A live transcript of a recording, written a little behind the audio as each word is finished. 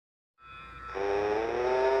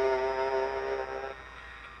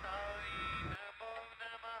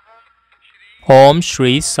Om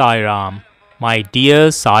Shri Sai Ram. My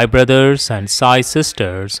dear Sai brothers and Sai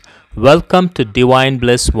sisters, welcome to Divine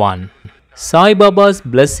Bliss 1. Sai Baba's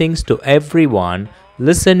blessings to everyone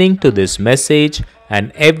listening to this message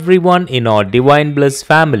and everyone in our Divine Bliss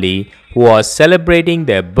family who are celebrating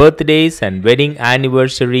their birthdays and wedding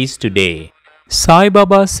anniversaries today. Sai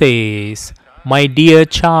Baba says, "My dear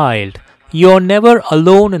child, you are never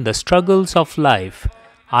alone in the struggles of life.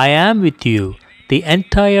 I am with you. The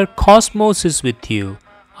entire cosmos is with you.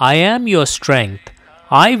 I am your strength.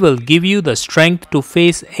 I will give you the strength to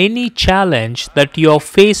face any challenge that you are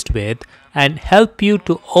faced with and help you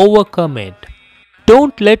to overcome it.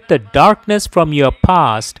 Don't let the darkness from your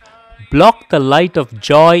past block the light of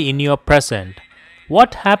joy in your present.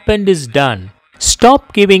 What happened is done.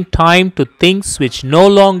 Stop giving time to things which no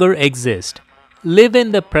longer exist. Live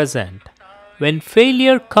in the present. When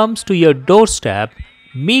failure comes to your doorstep,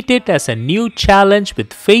 meet it as a new challenge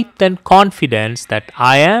with faith and confidence that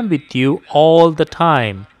I am with you all the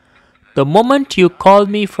time. The moment you call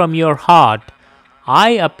me from your heart, I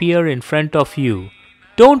appear in front of you.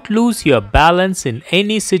 Don't lose your balance in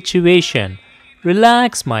any situation.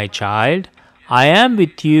 Relax, my child. I am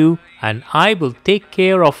with you and I will take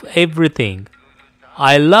care of everything.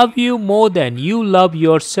 I love you more than you love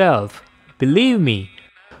yourself. Believe me.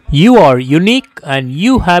 You are unique and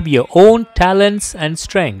you have your own talents and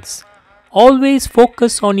strengths. Always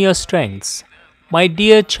focus on your strengths. My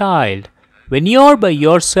dear child, when you are by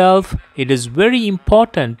yourself, it is very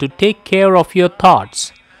important to take care of your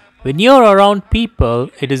thoughts. When you are around people,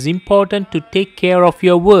 it is important to take care of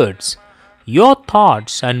your words. Your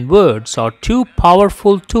thoughts and words are two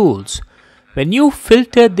powerful tools. When you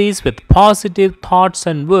filter these with positive thoughts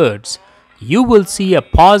and words, you will see a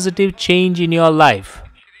positive change in your life.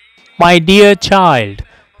 My dear child,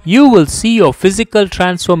 you will see your physical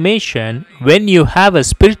transformation when you have a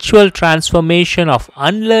spiritual transformation of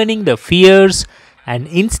unlearning the fears and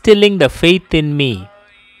instilling the faith in me.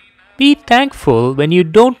 Be thankful when you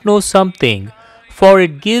don't know something, for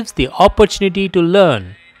it gives the opportunity to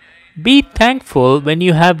learn. Be thankful when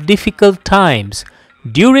you have difficult times.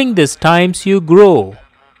 During these times you grow.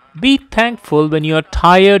 Be thankful when you are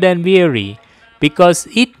tired and weary, because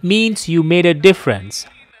it means you made a difference.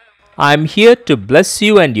 I am here to bless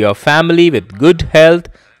you and your family with good health,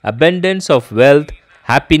 abundance of wealth,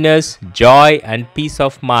 happiness, joy and peace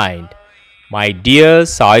of mind. My dear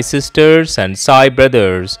Sai sisters and Sai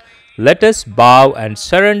brothers, let us bow and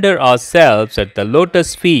surrender ourselves at the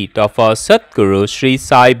lotus feet of our Satguru Shri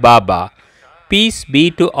Sai Baba. Peace be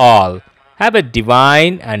to all. Have a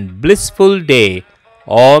divine and blissful day.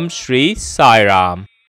 Om Shri Sai Ram.